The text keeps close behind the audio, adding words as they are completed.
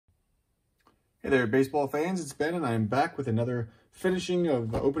Hey there, baseball fans. It's Ben, and I am back with another finishing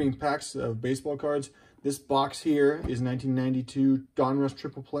of opening packs of baseball cards. This box here is 1992 Donruss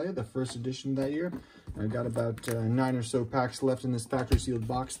Triple Play, the first edition that year. I've got about 9 or so packs left in this factory sealed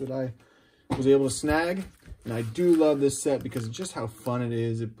box that I was able to snag. And I do love this set because of just how fun it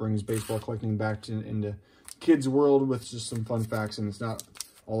is. It brings baseball collecting back into kids' world with just some fun facts, and it's not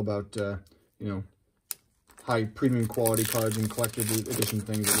all about, you know, high premium quality cards and collector's edition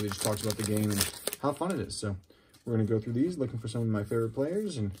things. It really just talks about the game and how fun it is. So we're going to go through these, looking for some of my favorite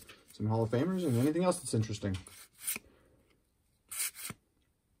players and some Hall of Famers and anything else that's interesting.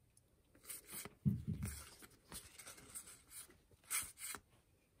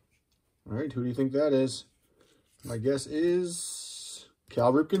 All right, who do you think that is? My guess is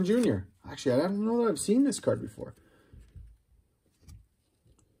Cal Ripken Jr. Actually, I don't know that I've seen this card before.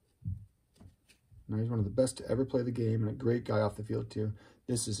 Now, he's one of the best to ever play the game and a great guy off the field, too.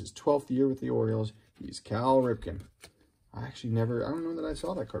 This is his 12th year with the Orioles. He's Cal Ripken. I don't know that I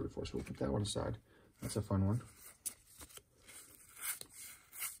saw that card before, so we'll put that one aside. That's a fun one.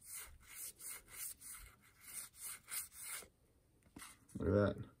 Look at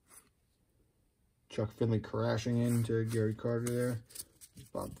that. Chuck Finley crashing into Gary Carter there.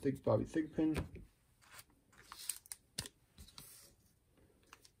 Bobby Thigpen.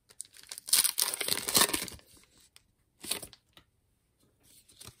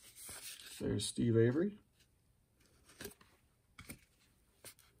 There's Steve Avery.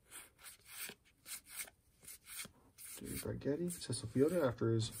 Dave Bragetti, Cecil Fielder after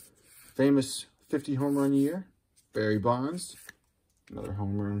his famous 50 home run year. Barry Bonds, another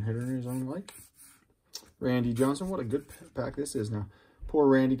home run hitter in his own like. Randy Johnson, what a good pack this is now. Poor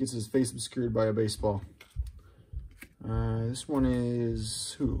Randy gets his face obscured by a baseball. This one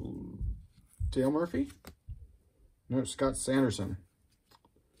is who? Dale Murphy? No, Scott Sanderson.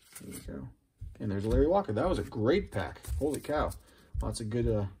 There you go. And there's Larry Walker. That was a great pack. Holy cow. Lots of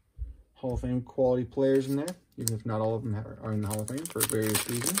good Hall of Fame quality players in there, even if not all of them are in the Hall of Fame for various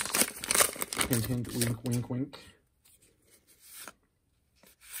reasons. Hint, hint, wink, wink, wink.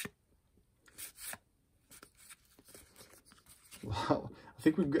 Wow. I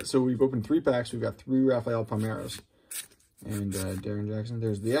think we've opened 3 packs. We've got 3 Rafael Palmeiras and Darren Jackson.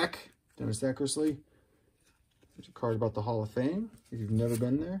 There's the Eck, Dennis Eckersley. There's a card about the Hall of Fame. If you've never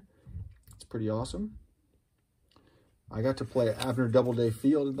been there, it's pretty awesome. I got to play at Abner Doubleday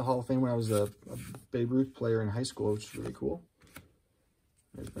Field at the Hall of Fame when I was a Babe Ruth player in high school, which is really cool.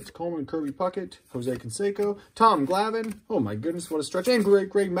 There's Vince Coleman, Kirby Puckett, Jose Canseco, Tom Glavine. Oh my goodness, what a stretch. And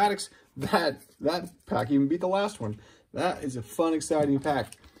Greg Maddux. That pack even beat the last one. That is a fun, exciting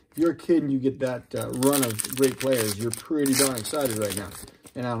pack. If you're a kid and you get that run of great players, you're pretty darn excited right now.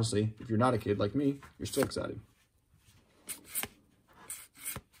 And honestly, if you're not a kid like me, you're still excited.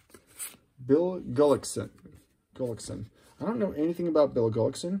 Bill Gullickson. I don't know anything about Bill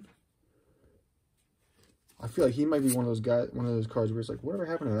Gullickson. I feel like he might be one of those cards where it's like, whatever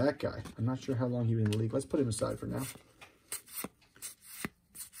happened to that guy? I'm not sure how long he's been in the league. Let's put him aside for now.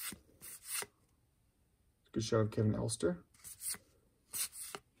 Good shot of Kevin Elster.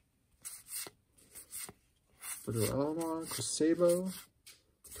 Fernando Alomar, Chris Sabo,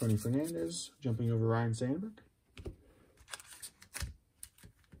 Tony Fernandez, jumping over Ryan Sandberg.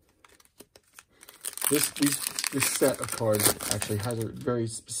 This set of cards actually has a very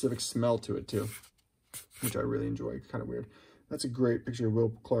specific smell to it too, which I really enjoy. It's kind of weird. That's a great picture of Will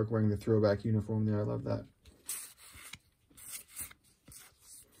Clark wearing the throwback uniform there. I love that.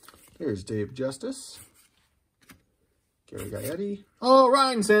 There's Dave Justice. Gary Gaetti. Oh,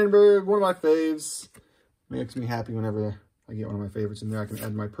 Ryan Sandberg, one of my faves. Makes me happy whenever I get one of my favorites in there. I can add to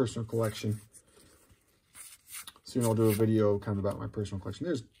my personal collection. Soon I'll do a video kind of about my personal collection.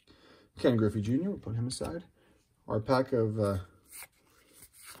 There's Ken Griffey Jr. We'll put him aside. Our pack of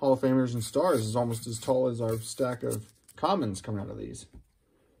Hall of Famers and stars is almost as tall as our stack of commons coming out of these.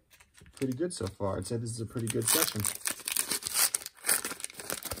 Pretty good so far. I'd say this is a pretty good section.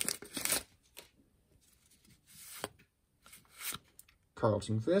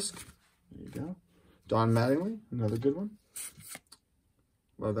 Carlton Fisk. There you go. Don Mattingly, another good one.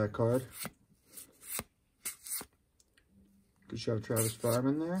 Love that card. Good shot of Travis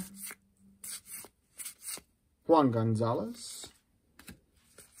Fireman there. Juan Gonzalez.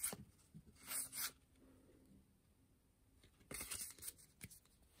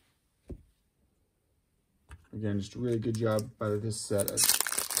 Again, just a really good job by this set of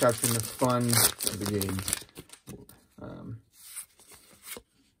capturing the fun of the game.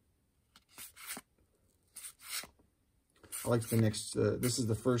 I like the next, this is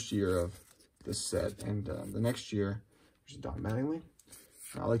the first year of this set, and the next year, there's Don Mattingly.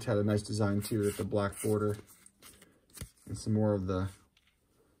 I liked how it had a nice design too with the black border. And some more of the,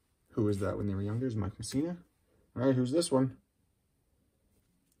 who was that when they were young? There's Mike Messina. All right, who's this one?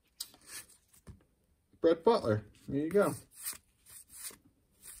 Brett Butler. There you go.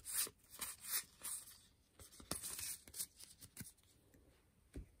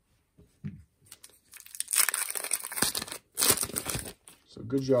 So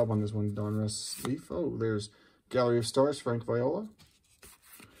good job on this one, Donruss Leaf. Oh, there's Gallery of Stars, Frank Viola.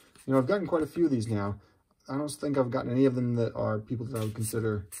 You know, I've gotten quite a few of these now. I don't think I've gotten any of them that are people that I would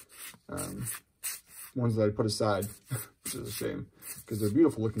consider ones that I put aside, which is a shame, because they're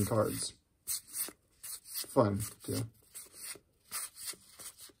beautiful looking cards. Fun, too.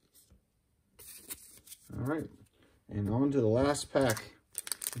 All right, and on to the last pack.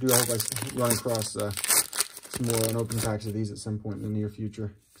 I do hope I run across some more unopened packs of these at some point in the near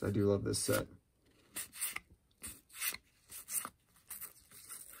future, because I do love this set.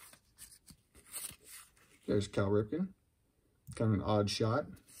 There's Cal Ripken. Kind of an odd shot.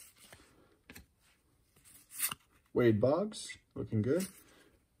 Wade Boggs, looking good.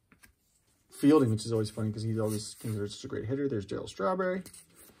 Fielding, which is always funny because he's always considered such a great hitter. There's Darryl Strawberry.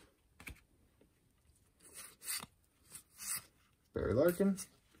 Barry Larkin.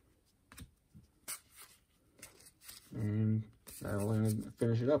 And that'll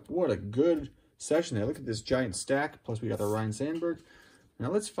finish it up. What a good session there. Look at this giant stack. Plus we got the Ryan Sandberg.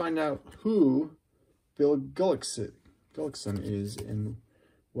 Now let's find out who Bill Gullickson is and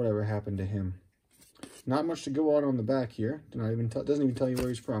whatever happened to him. Not much to go on the back here. Doesn't even tell you where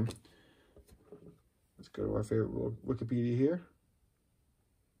he's from. Let's go to our favorite Wikipedia here.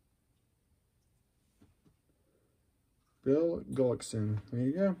 Bill Gullickson. There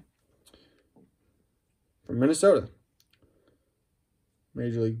you go. From Minnesota.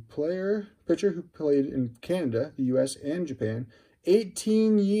 Major League pitcher who played in Canada, the U.S., and Japan.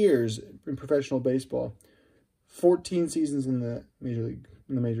 18 years in professional baseball. 14 seasons in the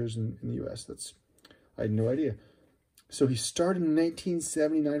majors in the U.S. I had no idea. So he started in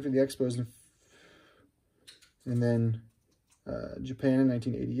 1979 for the Expos, and then Japan in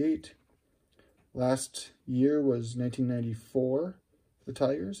 1988. Last year was 1994 for the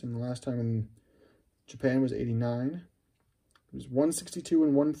Tigers, and the last time in Japan was 89. It was 162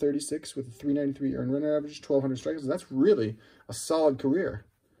 and 136 with a 393 earned run average, 1,200 strikeouts. That's really a solid career.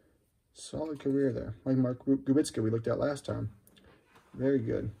 Solid career there. Like Mark Gubicka we looked at last time. Very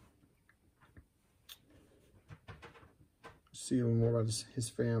good. Let's see a little more about his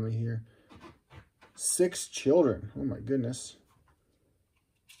family here. 6 children. Oh my goodness.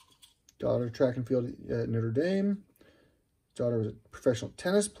 Daughter track and field at Notre Dame. Daughter was a professional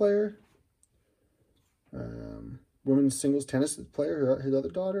tennis player. Women's singles tennis player, his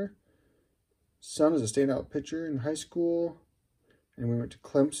other daughter. Son is a standout pitcher in high school. And we went to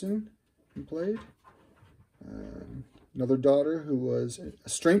Clemson and played. Another daughter who was a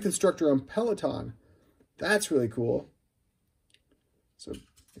strength instructor on Peloton. That's really cool. So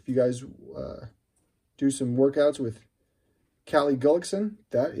if you guys do some workouts with Callie Gullickson,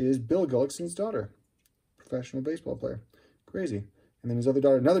 that is Bill Gullickson's daughter. Professional baseball player. Crazy. And then his other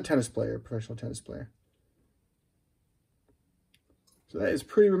daughter, another tennis player, professional tennis player. So that is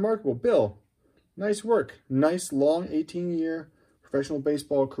pretty remarkable. Bill, nice work. Nice, long 18-year professional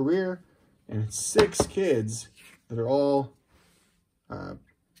baseball career. And 6 kids that are all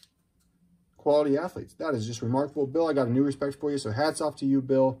quality athletes. That is just remarkable. Bill, I got a new respect for you. So hats off to you,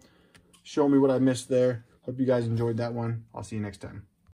 Bill. Show me what I missed there. Hope you guys enjoyed that one. I'll see you next time.